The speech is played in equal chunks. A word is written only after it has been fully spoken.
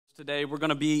Today we're going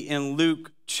to be in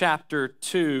Luke chapter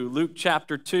 2. Luke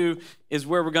chapter 2 is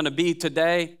where we're going to be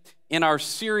today in our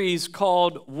series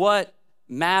called What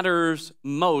Matters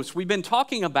Most. We've been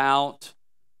talking about,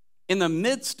 in the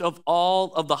midst of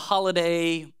all of the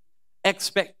holiday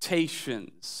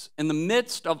expectations, in the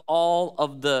midst of all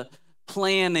of the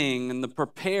planning and the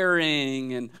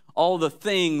preparing and all the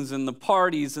things and the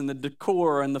parties and the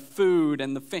decor and the food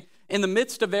and in the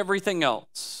midst of everything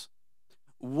else,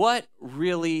 what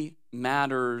really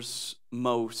matters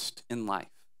most in life?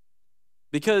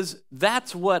 Because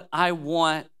that's what I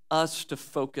want us to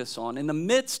focus on. In the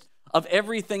midst of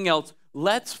everything else,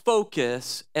 let's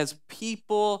focus as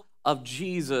people of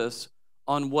Jesus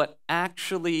on what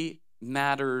actually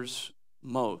matters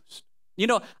most. You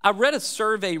know, I read a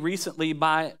survey recently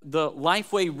by the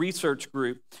Lifeway Research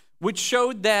Group, which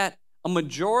showed that a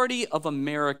majority of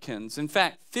Americans, in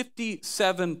fact,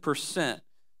 57%,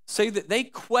 say that they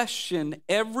question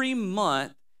every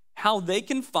month how they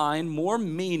can find more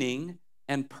meaning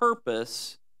and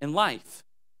purpose in life.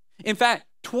 In fact,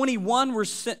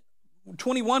 21%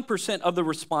 of the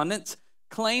respondents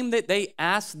claim that they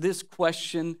ask this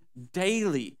question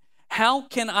daily. How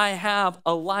can I have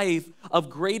a life of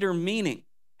greater meaning?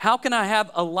 How can I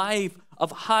have a life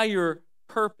of higher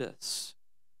purpose?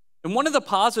 And one of the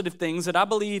positive things that I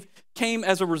believe came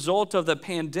as a result of the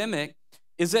pandemic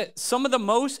is that some of the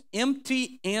most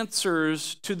empty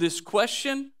answers to this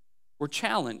question were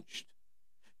challenged.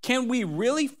 Can we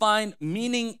really find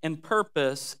meaning and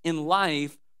purpose in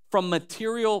life from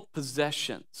material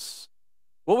possessions?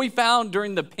 What we found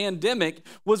during the pandemic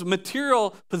was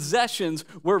material possessions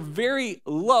were very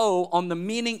low on the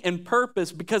meaning and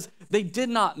purpose because they did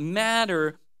not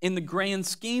matter in the grand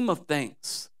scheme of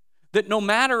things. That no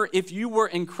matter if you were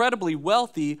incredibly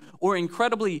wealthy or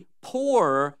incredibly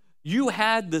poor, you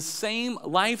had the same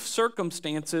life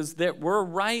circumstances that were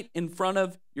right in front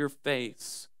of your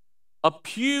face. A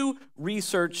Pew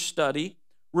Research study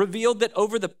revealed that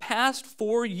over the past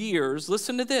 4 years,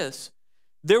 listen to this,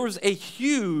 there was a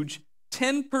huge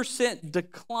 10%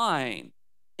 decline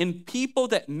in people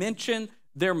that mentioned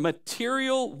their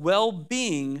material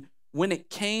well-being when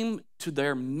it came to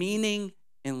their meaning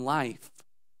in life.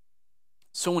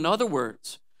 So in other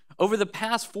words, over the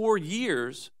past 4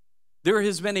 years, there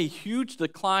has been a huge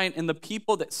decline in the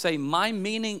people that say my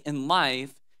meaning in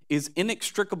life is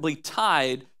inextricably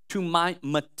tied to my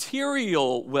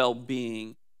material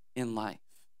well-being in life.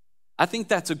 I think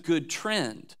that's a good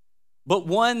trend, but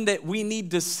one that we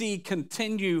need to see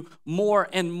continue more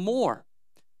and more.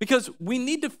 Because we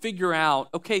need to figure out,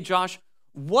 okay, Josh,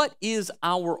 what is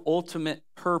our ultimate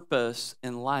purpose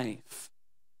in life?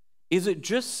 Is it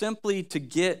just simply to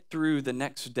get through the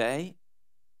next day?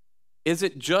 Is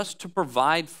it just to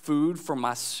provide food for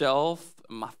myself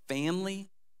and my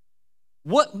family?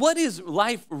 What is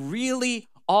life really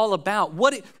all about?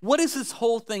 What is this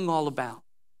whole thing all about?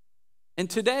 And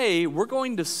today we're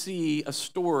going to see a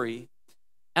story,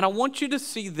 and I want you to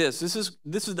see this. This is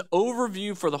the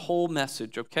overview for the whole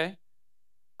message, okay?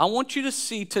 I want you to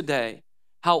see today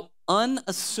how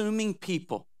unassuming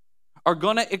people are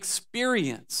going to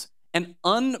experience an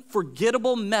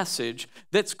unforgettable message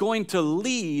that's going to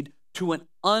lead to an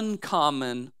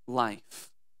uncommon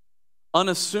life.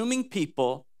 Unassuming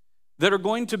people that are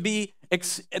going to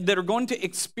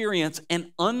experience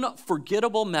an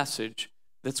unforgettable message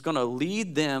that's going to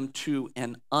lead them to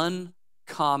an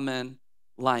uncommon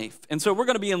life. And so we're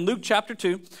going to be in Luke chapter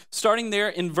 2, starting there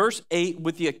in verse 8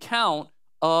 with the account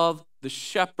of the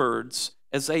shepherds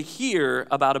as they hear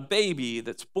about a baby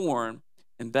that's born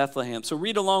in Bethlehem. So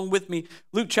read along with me.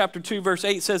 Luke chapter 2, verse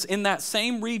 8 says, "In that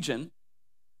same region,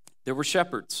 there were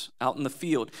shepherds out in the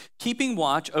field, keeping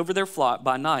watch over their flock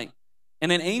by night.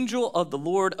 And an angel of the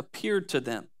Lord appeared to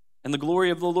them, and the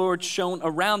glory of the Lord shone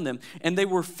around them, and they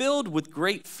were filled with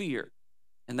great fear.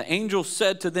 And the angel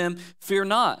said to them, 'Fear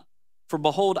not, for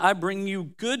behold, I bring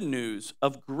you good news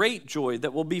of great joy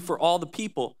that will be for all the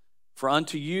people. For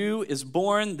unto you is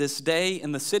born this day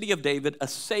in the city of David a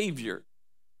Savior,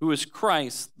 who is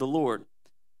Christ the Lord.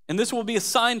 And this will be a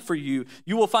sign for you.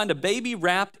 You will find a baby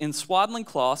wrapped in swaddling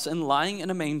cloths and lying in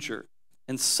a manger.'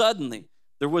 And suddenly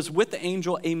there was with the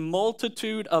angel a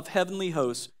multitude of heavenly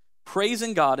hosts,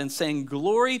 praising God and saying,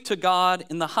 'Glory to God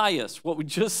in the highest,'" what we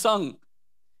just sung,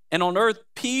 "and on earth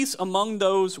peace among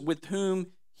those with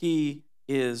whom he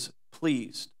is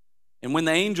pleased.' And when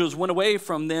the angels went away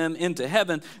from them into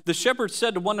heaven, the shepherds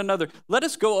said to one another, 'Let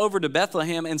us go over to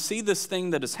Bethlehem and see this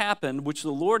thing that has happened, which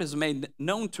the Lord has made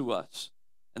known to us.'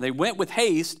 And they went with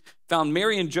haste, found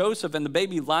Mary and Joseph and the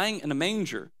baby lying in a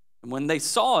manger. And when they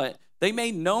saw it, they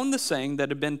made known the saying that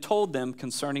had been told them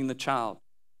concerning the child.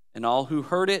 And all who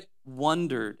heard it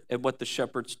wondered at what the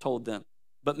shepherds told them.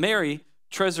 But Mary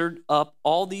treasured up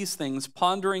all these things,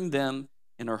 pondering them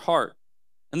in her heart.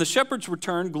 And the shepherds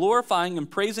returned, glorifying and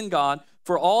praising God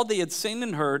for all they had seen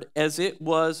and heard as it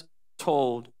was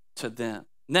told to them.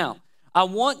 Now, I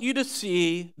want you to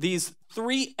see these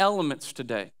three elements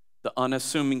today: the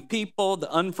unassuming people,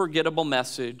 the unforgettable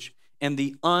message, and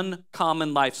the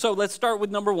uncommon life. So let's start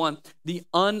with number one, the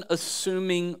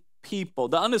unassuming people.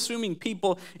 The unassuming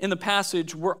people in the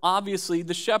passage were obviously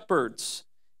the shepherds.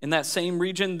 In that same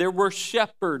region, there were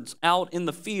shepherds out in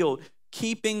the field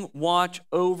keeping watch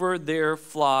over their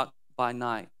flock by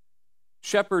night.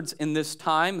 Shepherds in this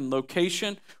time and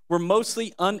location were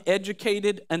mostly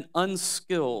uneducated and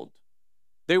unskilled.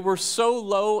 They were so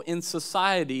low in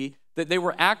society that they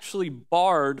were actually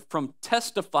barred from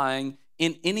testifying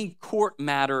in any court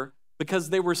matter because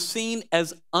they were seen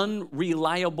as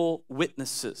unreliable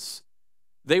witnesses.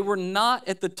 They were not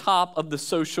at the top of the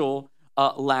social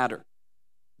ladder.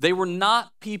 They were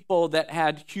not people that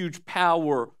had huge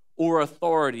power or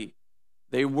authority.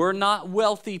 They were not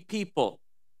wealthy people.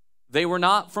 They were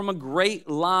not from a great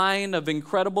line of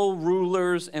incredible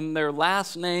rulers, and their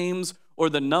last names or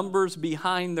the numbers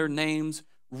behind their names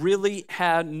really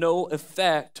had no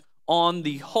effect on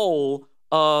the whole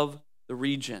of the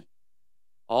region.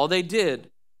 All they did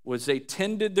was they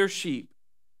tended their sheep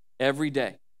every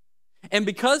day. And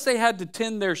because they had to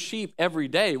tend their sheep every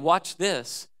day, watch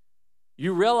this,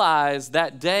 you realize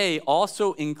that day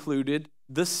also included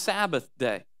the Sabbath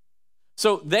day.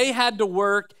 So they had to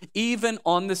work even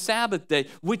on the Sabbath day,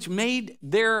 which made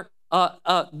their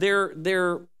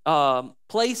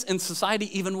place in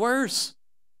society even worse.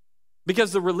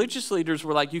 Because the religious leaders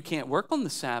were like, you can't work on the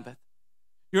Sabbath.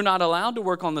 You're not allowed to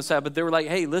work on the Sabbath. They were like,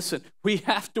 hey, listen, we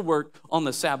have to work on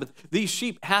the Sabbath. These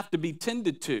sheep have to be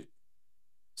tended to.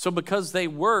 So because they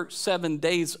worked 7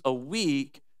 days a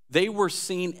week, they were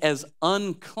seen as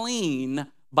unclean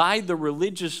by the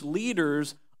religious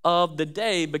leaders of the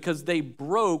day because they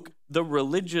broke the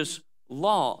religious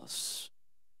laws.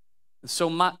 So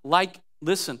like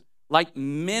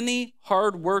many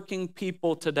hardworking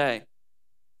people today,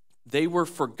 they were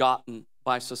forgotten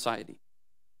by society.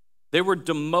 They were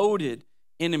demoted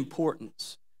in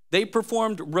importance. They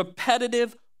performed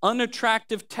repetitive,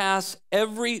 unattractive tasks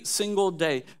every single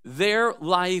day. Their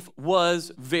life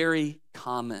was very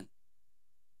common.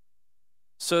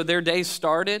 So their day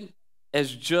started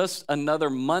as just another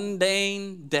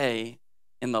mundane day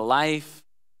in the life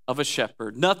of a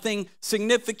shepherd. Nothing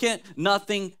significant,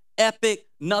 nothing epic,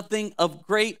 nothing of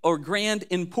great or grand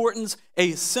importance,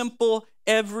 a simple,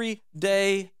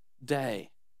 everyday day.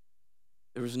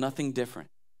 There was nothing different.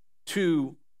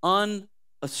 Two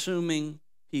unassuming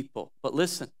people. But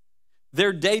listen,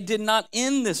 their day did not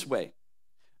end this way.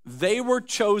 They were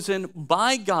chosen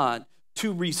by God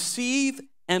to receive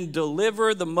and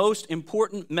deliver the most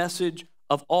important message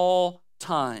of all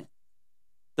time.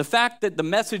 The fact that the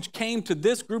message came to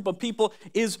this group of people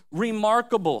is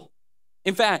remarkable.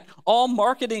 In fact, all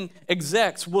marketing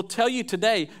execs will tell you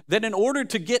today that in order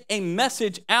to get a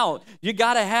message out, you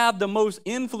got to have the most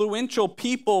influential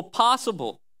people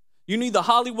possible. You need the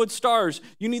Hollywood stars.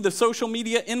 You need the social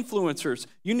media influencers.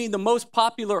 You need the most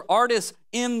popular artists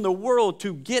in the world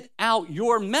to get out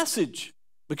your message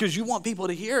because you want people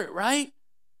to hear it, right?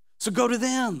 So go to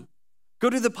them. Go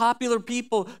to the popular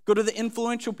people. Go to the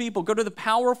influential people. Go to the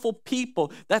powerful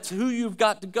people. That's who you've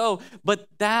got to go. But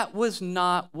that was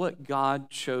not what God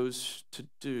chose to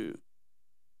do.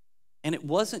 And it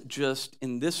wasn't just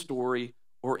in this story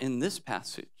or in this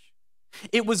passage.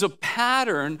 It was a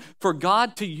pattern for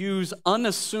God to use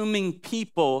unassuming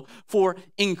people for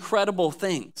incredible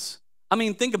things. I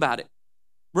mean, think about it.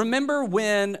 Remember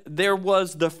when there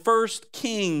was the first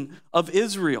king of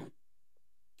Israel?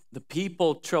 The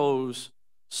people chose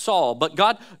Saul, but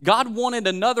God wanted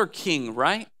another king,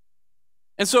 right?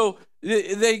 And so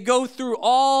they go through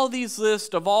all these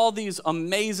lists of all these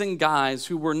amazing guys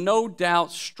who were no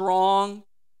doubt strong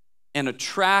and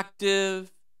attractive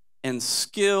and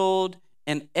skilled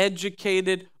and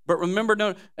educated. But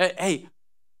remember,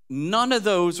 none of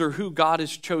those are who God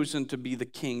has chosen to be the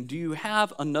king. Do you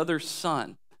have another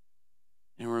son?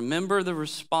 And remember the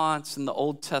response in the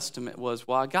Old Testament was,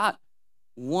 well, I got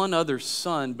one other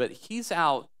son, but he's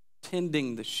out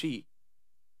tending the sheep.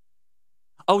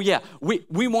 Oh yeah,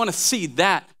 we want to see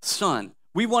that son.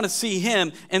 We want to see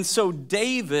him. And so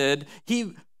David,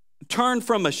 he turned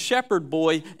from a shepherd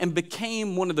boy and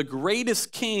became one of the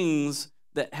greatest kings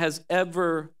that has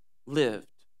ever lived.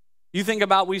 You think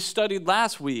about, we studied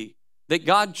last week that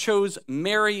God chose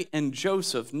Mary and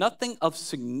Joseph, nothing of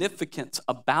significance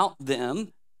about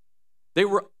them. They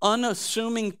were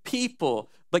unassuming people,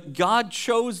 but God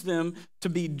chose them to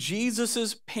be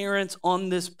Jesus's parents on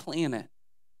this planet.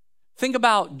 Think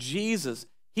about Jesus.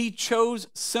 He chose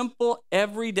simple,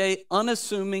 everyday,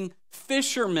 unassuming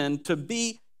fishermen to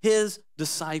be his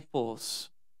disciples.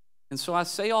 And so I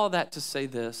say all that to say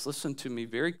this. Listen to me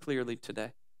very clearly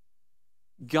today.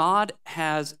 God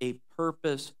has a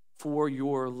purpose for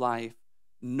your life,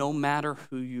 no matter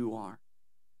who you are.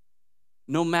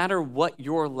 No matter what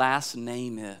your last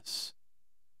name is.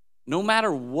 No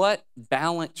matter what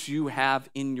balance you have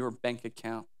in your bank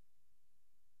account.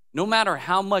 No matter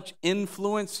how much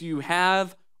influence you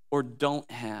have or don't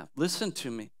have. Listen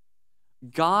to me.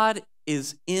 God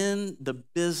is in the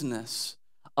business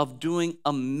of doing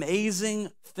amazing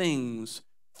things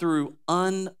through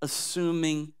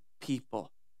unassuming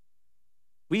people.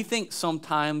 We think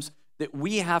sometimes that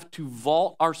we have to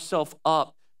vault ourselves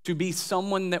up to be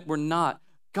someone that we're not.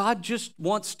 God just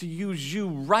wants to use you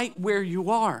right where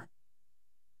you are.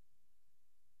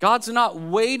 God's not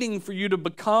waiting for you to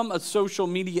become a social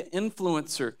media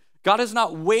influencer. God is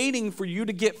not waiting for you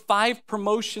to get 5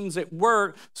 promotions at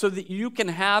work so that you can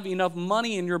have enough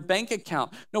money in your bank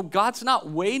account. No, God's not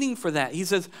waiting for that. He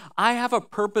says, I have a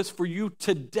purpose for you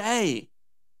today.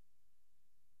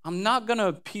 I'm not going to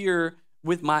appear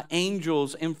with my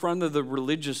angels in front of the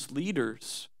religious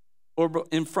leaders or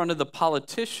in front of the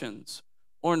politicians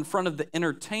or in front of the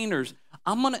entertainers.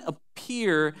 I'm going to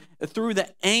appear through the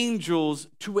angels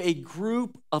to a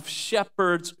group of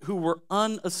shepherds who were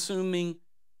unassuming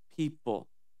people.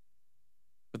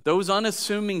 But those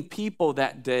unassuming people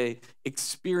that day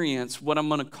experienced what I'm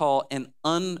going to call an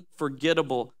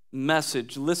unforgettable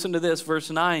message. Listen to this,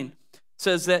 verse 9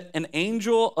 says that an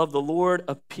angel of the Lord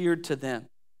appeared to them,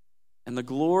 and the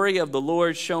glory of the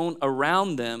Lord shone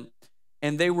around them,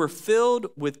 and they were filled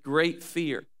with great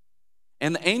fear.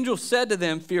 And the angel said to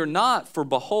them, fear not, for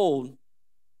behold,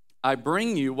 I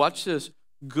bring you, watch this,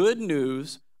 good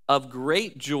news of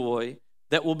great joy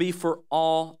that will be for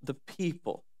all the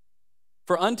people.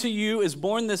 For unto you is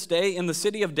born this day in the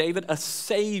city of David a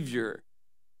Savior.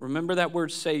 Remember that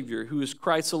word Savior, who is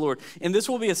Christ the Lord. And this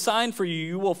will be a sign for you.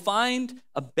 You will find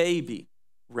a baby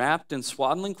wrapped in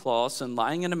swaddling cloths and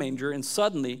lying in a manger. And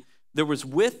suddenly there was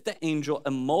with the angel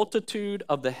a multitude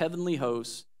of the heavenly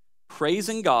hosts,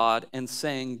 praising God and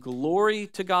saying, glory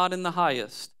to God in the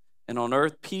highest, and on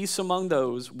earth peace among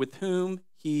those with whom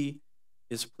he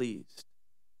is pleased.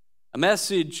 A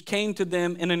message came to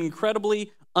them in an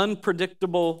incredibly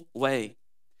unpredictable way.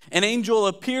 An angel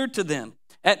appeared to them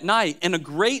at night, and a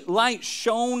great light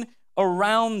shone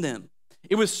around them.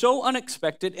 It was so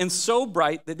unexpected and so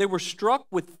bright that they were struck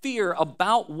with fear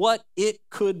about what it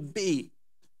could be.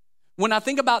 When I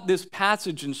think about this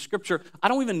passage in Scripture, I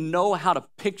don't even know how to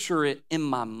picture it in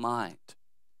my mind.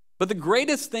 But the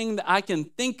greatest thing that I can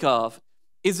think of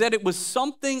is that it was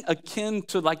something akin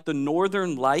to like the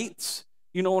Northern Lights.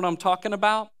 You know what I'm talking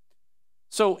about?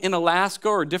 So in Alaska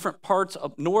or different parts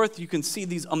up north, you can see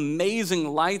these amazing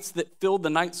lights that filled the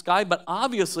night sky, but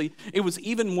obviously it was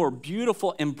even more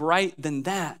beautiful and bright than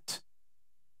that.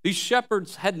 These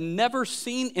shepherds had never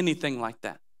seen anything like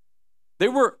that. They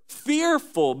were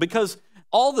fearful because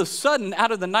all of a sudden,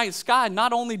 out of the night sky,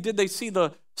 not only did they see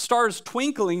the stars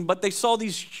twinkling, but they saw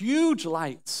these huge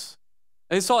lights.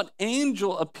 They saw an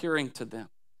angel appearing to them.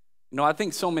 You know, I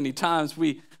think so many times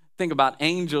we think about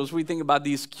angels, we think about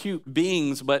these cute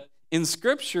beings, but in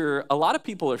Scripture, a lot of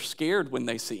people are scared when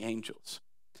they see angels.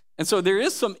 And so there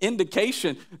is some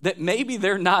indication that maybe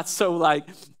they're not so like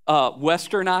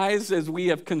westernized as we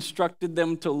have constructed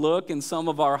them to look in some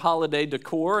of our holiday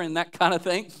decor and that kind of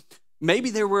thing.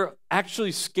 Maybe they were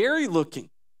actually scary looking.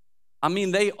 I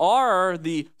mean, they are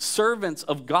the servants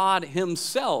of God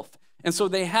himself. And so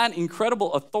they had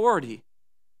incredible authority.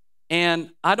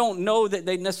 And I don't know that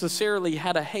they necessarily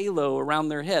had a halo around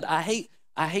their head. I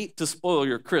hate to spoil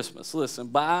your Christmas, listen,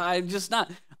 but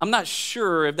I'm not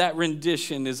sure if that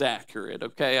rendition is accurate,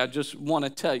 okay? I just want to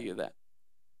tell you that.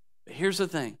 But here's the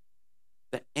thing.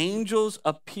 The angels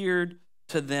appeared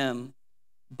to them,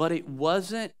 but it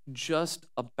wasn't just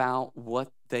about what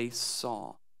they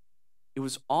saw. It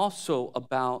was also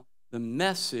about the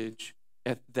message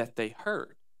that they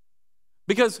heard.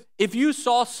 Because if you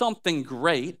saw something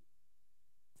great,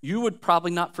 you would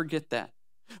probably not forget that.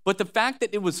 But the fact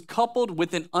that it was coupled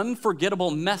with an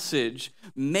unforgettable message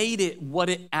made it what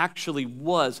it actually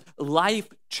was,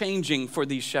 life-changing for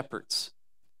these shepherds.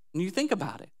 And you think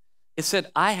about it. It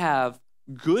said, I have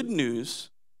good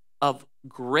news of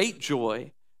great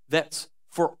joy that's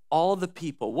for all the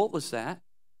people. What was that?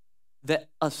 That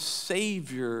a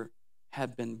Savior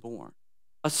had been born.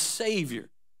 A Savior.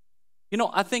 You know,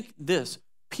 I think this.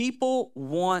 People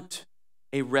want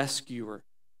a rescuer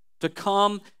to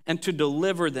come and to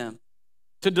deliver them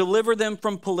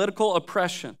from political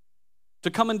oppression,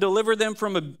 to come and deliver them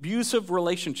from abusive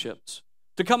relationships,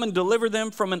 to come and deliver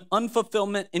them from an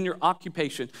unfulfillment in your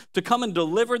occupation, to come and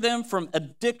deliver them from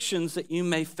addictions that you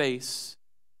may face.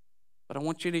 But I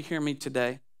want you to hear me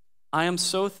today. I am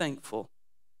so thankful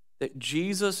that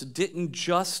Jesus didn't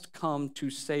just come to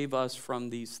save us from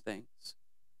these things.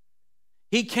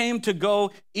 He came to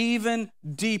go even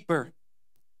deeper.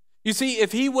 You see,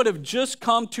 if he would have just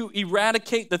come to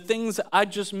eradicate the things that I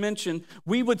just mentioned,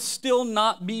 we would still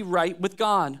not be right with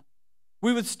God.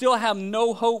 We would still have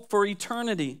no hope for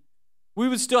eternity. We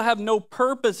would still have no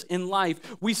purpose in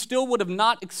life. We still would have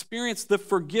not experienced the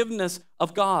forgiveness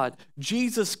of God.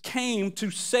 Jesus came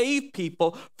to save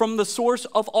people from the source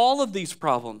of all of these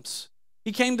problems.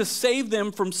 He came to save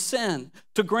them from sin,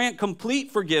 to grant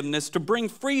complete forgiveness, to bring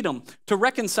freedom, to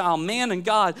reconcile man and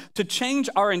God, to change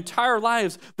our entire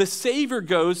lives. The Savior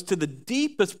goes to the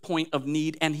deepest point of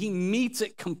need, and he meets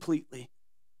it completely.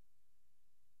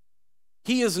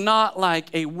 He is not like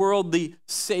a worldly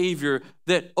Savior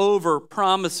that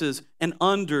over-promises and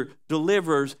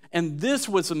under-delivers. And this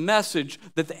was a message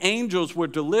that the angels were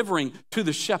delivering to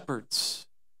the shepherds.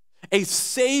 A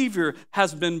Savior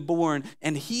has been born,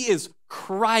 and he is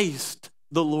Christ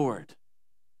the Lord.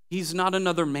 He's not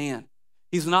another man.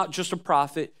 He's not just a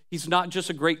prophet. He's not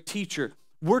just a great teacher.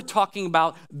 We're talking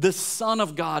about the Son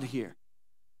of God here.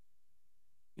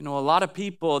 You know, a lot of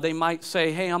people, they might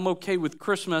say, hey, I'm okay with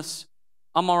Christmas.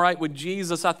 I'm all right with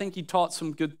Jesus. I think he taught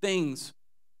some good things.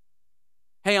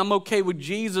 Hey, I'm okay with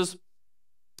Jesus.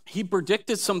 He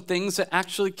predicted some things that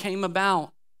actually came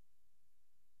about.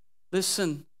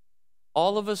 Listen,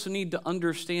 all of us need to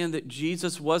understand that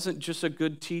Jesus wasn't just a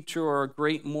good teacher or a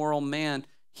great moral man.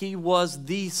 He was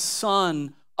the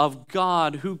Son of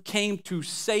God who came to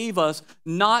save us,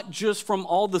 not just from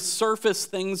all the surface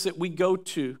things that we go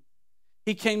to.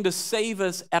 He came to save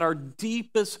us at our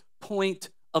deepest point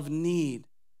of need.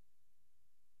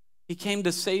 He came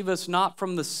to save us not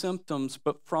from the symptoms,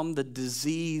 but from the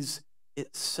disease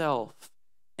itself,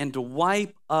 and to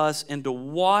wipe us and to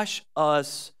wash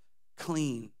us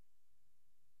clean.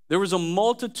 There was a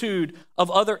multitude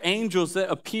of other angels that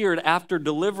appeared after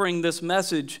delivering this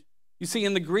message. You see,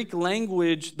 in the Greek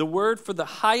language, the word for the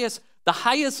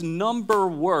highest number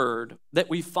word that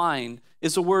we find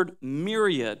is the word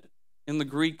myriad in the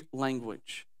Greek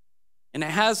language. And it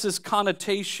has this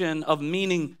connotation of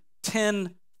meaning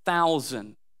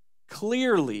 10,000.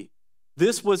 Clearly,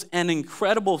 this was an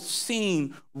incredible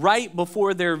scene right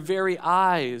before their very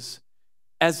eyes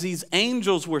as these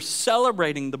angels were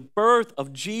celebrating the birth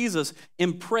of Jesus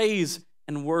in praise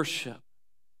and worship.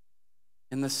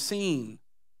 And the scene,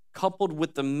 coupled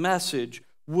with the message,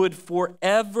 would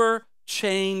forever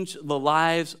change the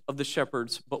lives of the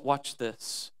shepherds. But watch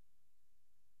this.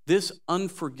 This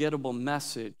unforgettable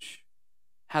message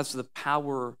has the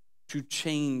power to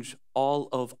change all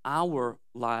of our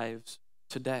lives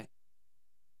today.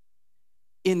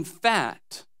 In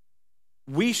fact,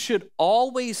 we should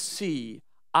always see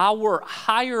our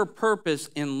higher purpose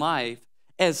in life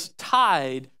as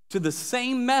tied to the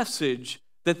same message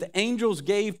that the angels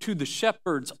gave to the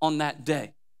shepherds on that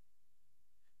day.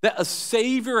 That a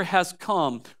Savior has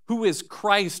come who is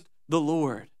Christ the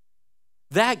Lord.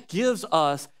 That gives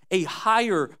us a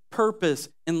higher purpose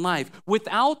in life.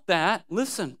 Without that,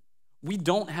 listen, we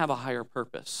don't have a higher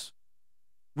purpose.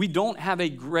 We don't have a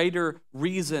greater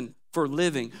reason for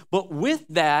living. But with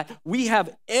that, we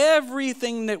have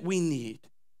everything that we need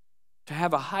to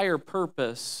have a higher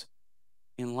purpose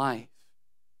in life.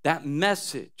 That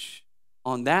message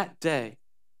on that day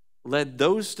led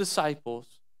those disciples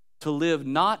to live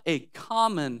not a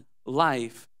common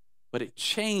life, but it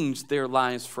changed their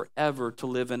lives forever to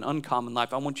live an uncommon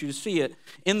life. I want you to see it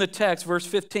in the text, verse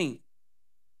 15.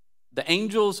 The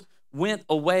angels went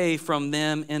away from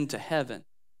them into heaven.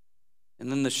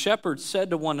 And then the shepherds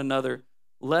said to one another,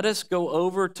 let us go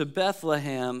over to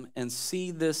Bethlehem and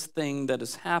see this thing that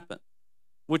has happened,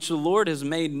 which the Lord has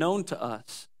made known to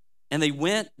us. And they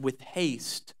went with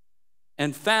haste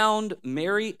and found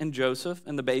Mary and Joseph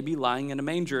and the baby lying in a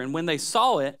manger. And when they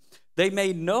saw it, they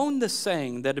made known the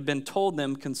saying that had been told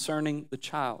them concerning the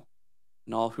child.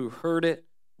 And all who heard it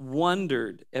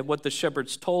wondered at what the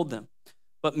shepherds told them.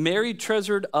 But Mary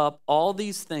treasured up all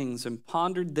these things and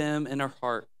pondered them in her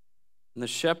heart. And the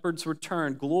shepherds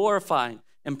returned, glorifying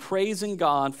and praising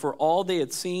God for all they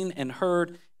had seen and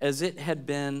heard as it had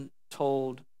been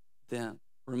told them.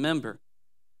 Remember,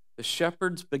 the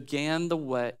shepherds began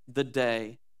the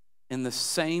day in the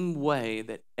same way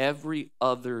that every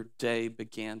other day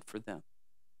began for them.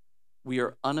 We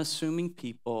are unassuming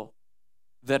people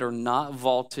that are not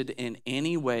vaulted in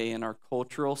any way in our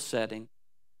cultural setting.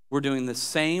 We're doing the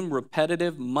same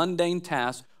repetitive, mundane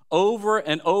task over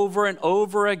and over and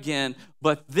over again,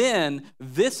 but then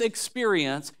this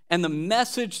experience and the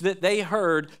message that they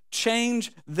heard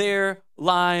changed their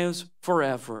lives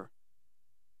forever.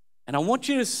 And I want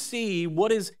you to see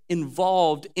what is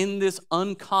involved in this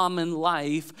uncommon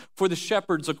life for the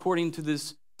shepherds according to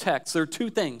this text. There are two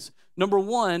things. Number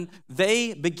one,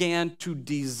 they began to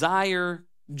desire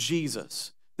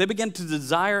Jesus. They began to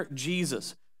desire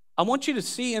Jesus. I want you to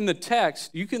see in the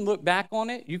text, you can look back on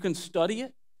it, you can study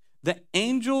it. The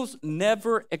angels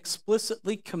never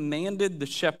explicitly commanded the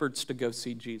shepherds to go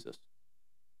see Jesus.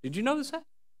 Did you notice that?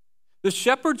 The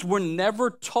shepherds were never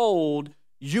told,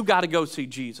 you got to go see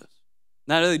Jesus.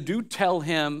 Now, they do tell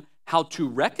him how to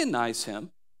recognize him.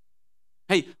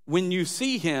 Hey, when you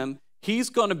see him,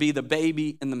 he's going to be the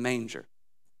baby in the manger.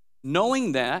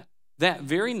 Knowing that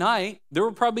very night, there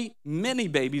were probably many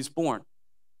babies born,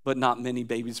 but not many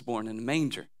babies born in a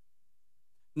manger.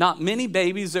 Not many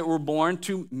babies that were born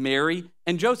to Mary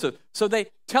and Joseph. So they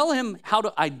tell him how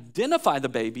to identify the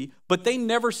baby, but they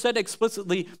never said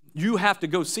explicitly, you have to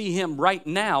go see him right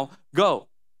now, go.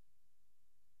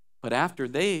 But after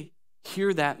they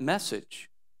hear that message,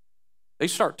 they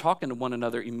start talking to one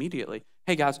another immediately.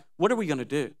 Hey guys, what are we going to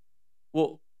do?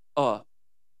 Well,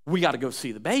 we got to go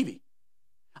see the baby.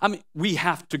 I mean, we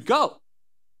have to go.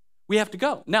 We have to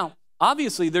go. Now,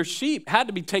 obviously, their sheep had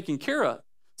to be taken care of.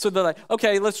 So they're like,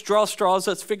 okay, let's draw straws.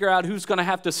 Let's figure out who's going to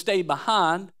have to stay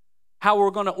behind, how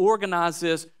we're going to organize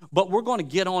this, but we're going to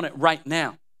get on it right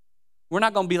now. We're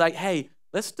not going to be like, hey,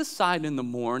 let's decide in the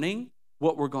morning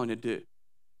what we're going to do.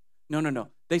 No.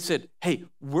 They said, hey,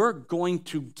 we're going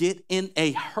to get in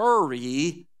a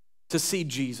hurry to see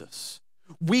Jesus.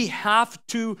 We have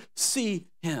to see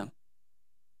him.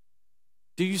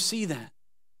 Do you see that?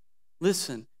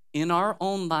 Listen, in our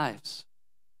own lives,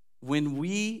 when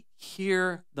we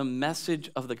hear the message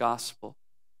of the gospel,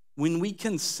 when we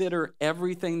consider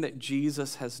everything that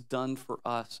Jesus has done for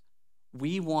us,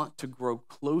 we want to grow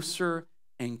closer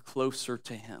and closer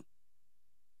to him.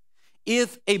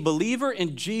 If a believer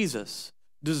in Jesus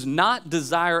does not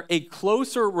desire a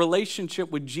closer relationship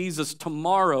with Jesus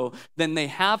tomorrow than they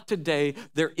have today,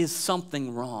 there is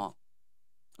something wrong.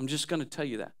 I'm just going to tell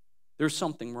you that. There's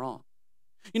something wrong.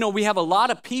 You know, we have a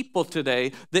lot of people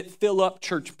today that fill up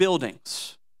church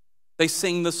buildings. They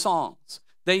sing the songs.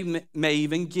 They may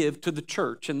even give to the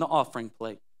church in the offering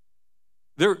plate.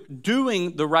 They're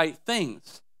doing the right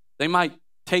things. They might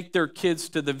take their kids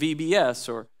to the VBS,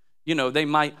 or, they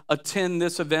might attend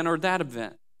this event or that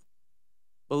event.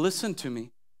 But listen to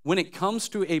me. When it comes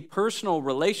to a personal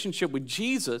relationship with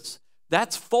Jesus,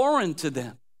 that's foreign to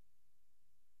them.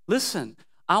 Listen,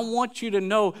 I want you to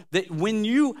know that when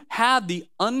you have the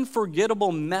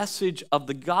unforgettable message of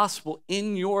the gospel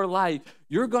in your life,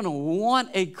 you're going to want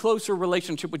a closer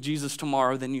relationship with Jesus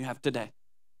tomorrow than you have today.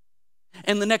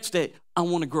 And the next day, I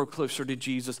want to grow closer to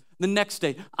Jesus. The next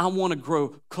day, I want to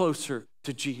grow closer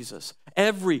to Jesus.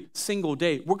 Every single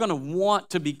day, we're going to want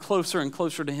to be closer and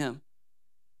closer to him.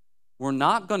 We're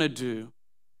not going to do,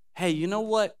 hey, you know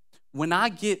what? When I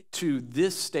get to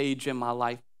this stage in my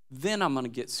life, then I'm going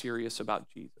to get serious about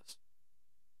Jesus.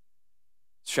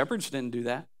 Shepherds didn't do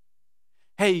that.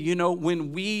 Hey,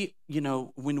 when we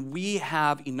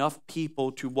have enough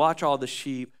people to watch all the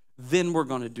sheep, then we're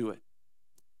going to do it.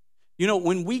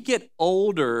 When we get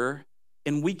older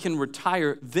and we can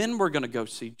retire, then we're going to go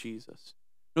see Jesus.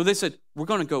 No, they said, we're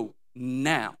going to go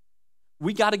now.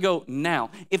 We got to go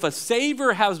now. If a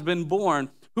Savior has been born,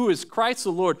 who is Christ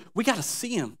the Lord, we got to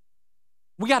see him.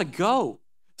 We got to go.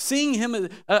 Seeing him,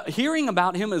 hearing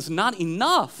about him is not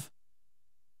enough.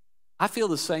 I feel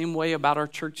the same way about our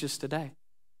churches today.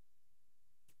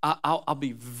 I'll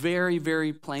be very,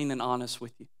 very plain and honest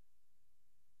with you.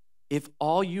 If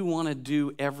all you want to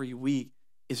do every week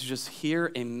is just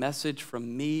hear a message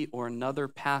from me or another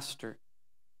pastor,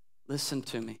 listen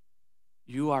to me.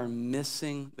 You are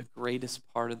missing the greatest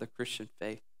part of the Christian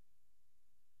faith.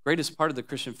 Greatest part of the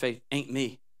Christian faith ain't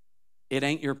me. It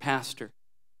ain't your pastor.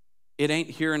 It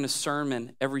ain't hearing a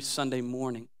sermon every Sunday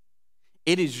morning.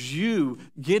 It is you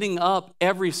getting up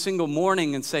every single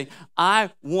morning and saying, I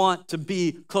want to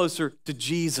be closer to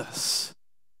Jesus.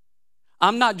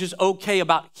 I'm not just okay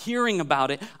about hearing about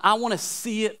it. I want to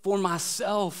see it for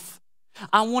myself.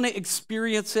 I want to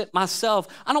experience it myself.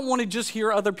 I don't want to just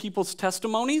hear other people's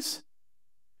testimonies.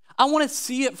 I want to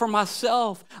see it for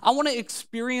myself. I want to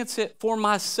experience it for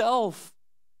myself.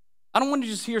 I don't want to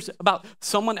just hear about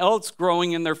someone else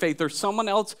growing in their faith or someone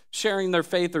else sharing their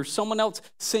faith or someone else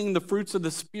seeing the fruits of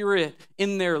the Spirit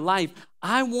in their life.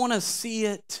 I want to see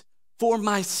it for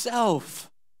myself.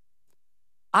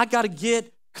 I got to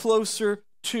get closer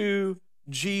to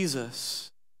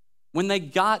Jesus. When they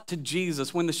got to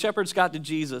Jesus, when the shepherds got to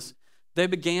Jesus, they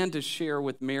began to share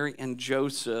with Mary and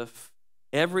Joseph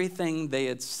everything they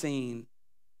had seen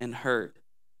and heard.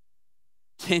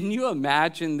 Can you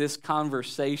imagine this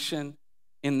conversation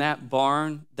in that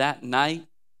barn that night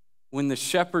when the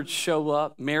shepherds show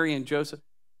up, Mary and Joseph?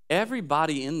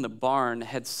 Everybody in the barn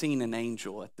had seen an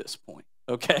angel at this point,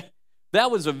 okay? That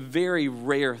was a very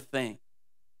rare thing.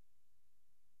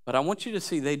 But I want you to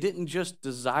see they didn't just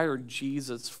desire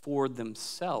Jesus for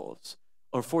themselves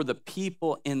or for the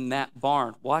people in that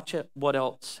barn. Watch it, what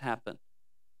else happened.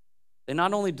 They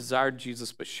not only desired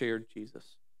Jesus, but shared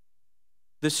Jesus.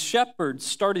 The shepherds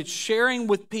started sharing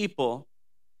with people,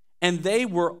 and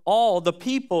the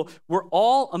people were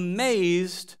all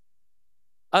amazed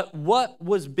at what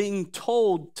was being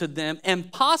told to them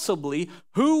and possibly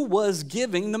who was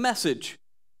giving the message.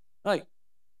 Like,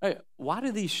 hey, why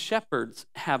do these shepherds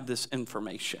have this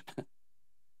information?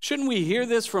 Shouldn't we hear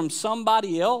this from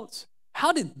somebody else?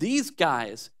 How did these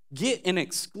guys get an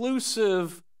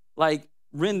exclusive,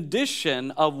 rendition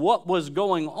of what was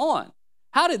going on?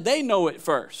 How did they know it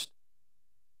first?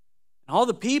 All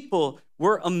the people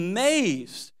were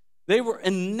amazed. They were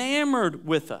enamored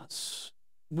with us,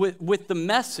 with the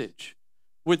message,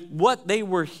 with what they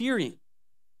were hearing.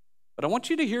 But I want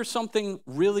you to hear something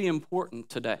really important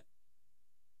today.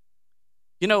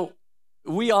 You know,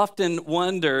 we often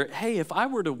wonder, hey, if I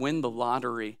were to win the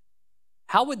lottery,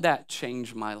 how would that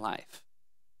change my life?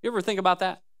 You ever think about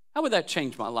that? How would that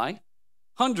change my life?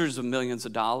 Hundreds of millions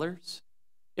of dollars.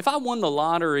 If I won the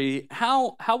lottery,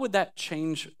 how would that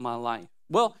change my life?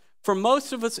 Well, for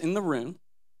most of us in the room,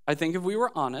 I think if we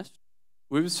were honest,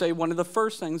 we would say one of the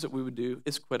first things that we would do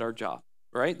is quit our job,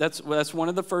 right? That's one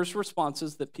of the first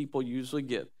responses that people usually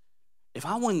give. If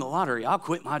I win the lottery, I'll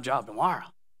quit my job tomorrow,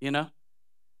 you know?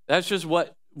 That's just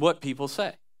what people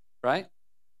say, right?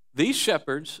 These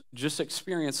shepherds just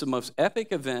experienced the most epic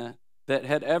event that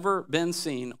had ever been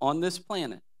seen on this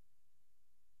planet.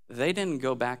 They didn't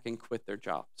go back and quit their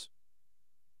jobs.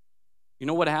 You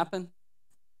know what happened?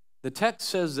 The text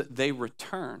says that they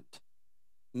returned,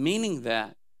 meaning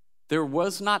that there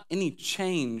was not any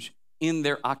change in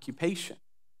their occupation.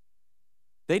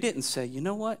 They didn't say, you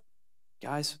know what,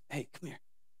 guys, hey, come here.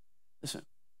 Listen,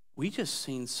 we just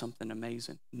seen something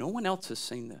amazing. No one else has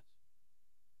seen this.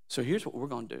 So here's what we're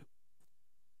going to do.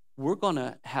 We're going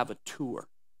to have a tour,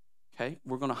 okay?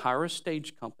 We're going to hire a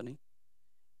stage company,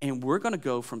 and we're going to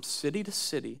go from city to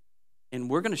city, and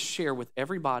we're going to share with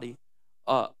everybody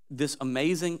this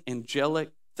amazing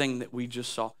angelic thing that we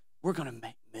just saw. We're going to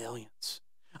make millions.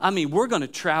 I mean, we're going to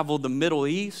travel the Middle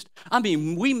East. I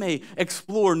mean, we may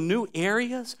explore new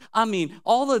areas. I mean,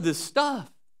 all of this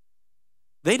stuff.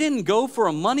 They didn't go for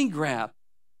a money grab.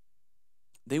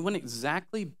 They went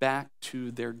exactly back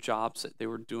to their jobs that they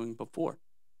were doing before.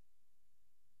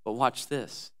 But watch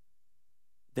this.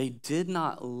 They did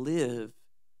not live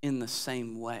in the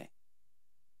same way.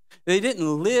 They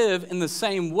didn't live in the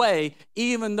same way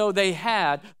even though they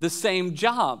had the same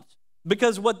jobs.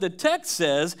 Because what the text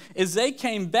says is they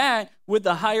came back with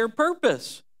a higher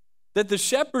purpose. That the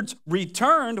shepherds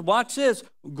returned, watch this,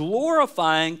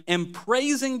 glorifying and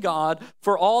praising God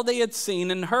for all they had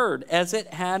seen and heard as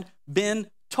it had been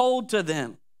told to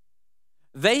them.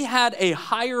 They had a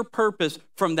higher purpose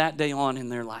from that day on in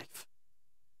their life.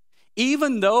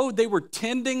 Even though they were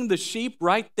tending the sheep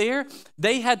right there,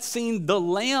 they had seen the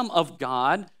Lamb of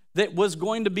God that was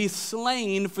going to be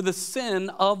slain for the sin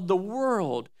of the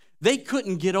world. They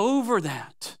couldn't get over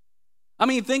that. I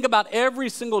mean, think about every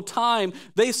single time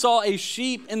they saw a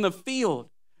sheep in the field.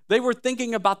 They were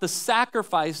thinking about the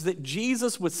sacrifice that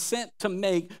Jesus was sent to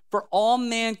make for all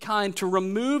mankind to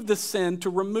remove the sin, to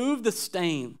remove the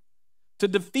stain, to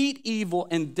defeat evil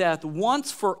and death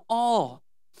once for all.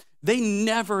 They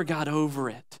never got over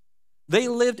it. They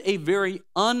lived a very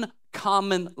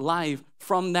uncommon life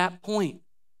from that point.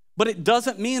 But it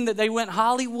doesn't mean that they went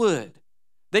Hollywood.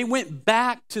 They went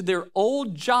back to their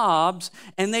old jobs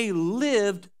and they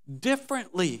lived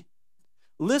differently.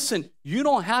 Listen, you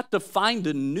don't have to find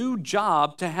a new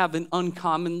job to have an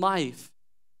uncommon life.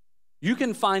 You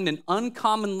can find an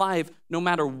uncommon life no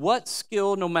matter what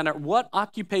skill, no matter what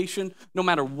occupation, no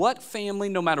matter what family,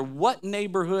 no matter what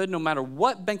neighborhood, no matter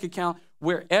what bank account,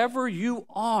 wherever you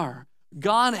are,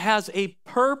 God has a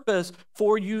purpose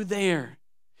for you there.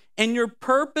 And your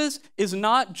purpose is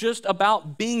not just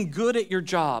about being good at your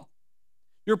job.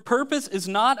 Your purpose is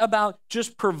not about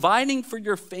just providing for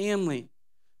your family.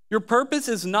 Your purpose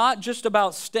is not just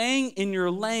about staying in your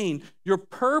lane. Your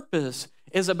purpose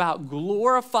is about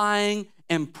glorifying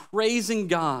and praising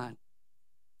God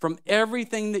from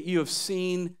everything that you have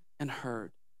seen and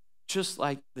heard, just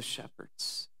like the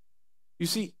shepherds. You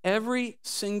see, every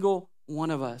single one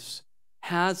of us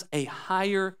has a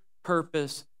higher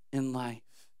purpose in life.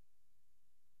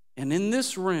 And in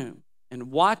this room,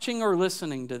 and watching or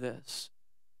listening to this,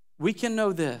 we can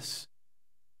know this.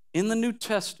 In the New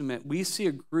Testament, we see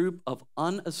a group of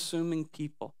unassuming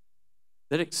people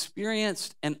that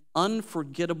experienced an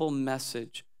unforgettable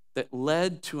message that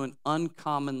led to an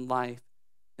uncommon life.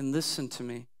 And listen to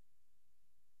me,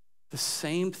 the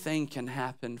same thing can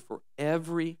happen for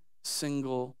every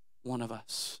single one of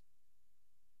us.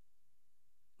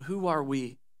 Who are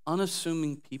we?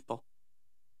 Unassuming people.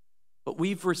 But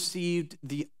we've received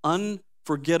the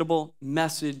unforgettable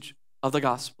message of the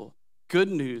gospel. Good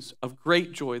news of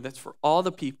great joy that's for all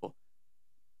the people.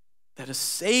 That a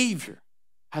Savior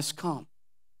has come,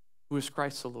 who is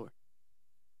Christ the Lord.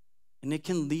 And it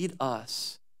can lead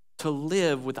us to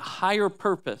live with a higher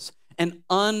purpose, an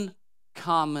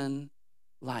uncommon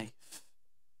life.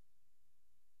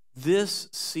 This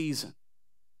season,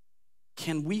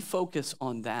 can we focus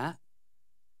on that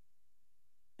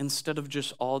instead of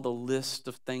just all the list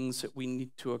of things that we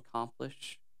need to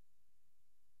accomplish?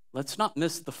 Let's not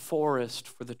miss the forest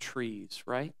for the trees,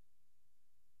 right?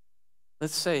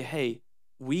 Let's say, hey,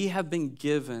 we have been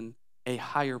given a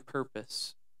higher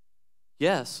purpose.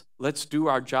 Yes, let's do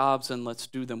our jobs and let's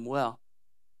do them well.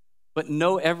 But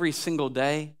know every single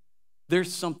day,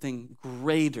 there's something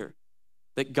greater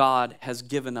that God has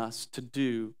given us to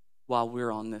do while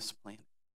we're on this planet.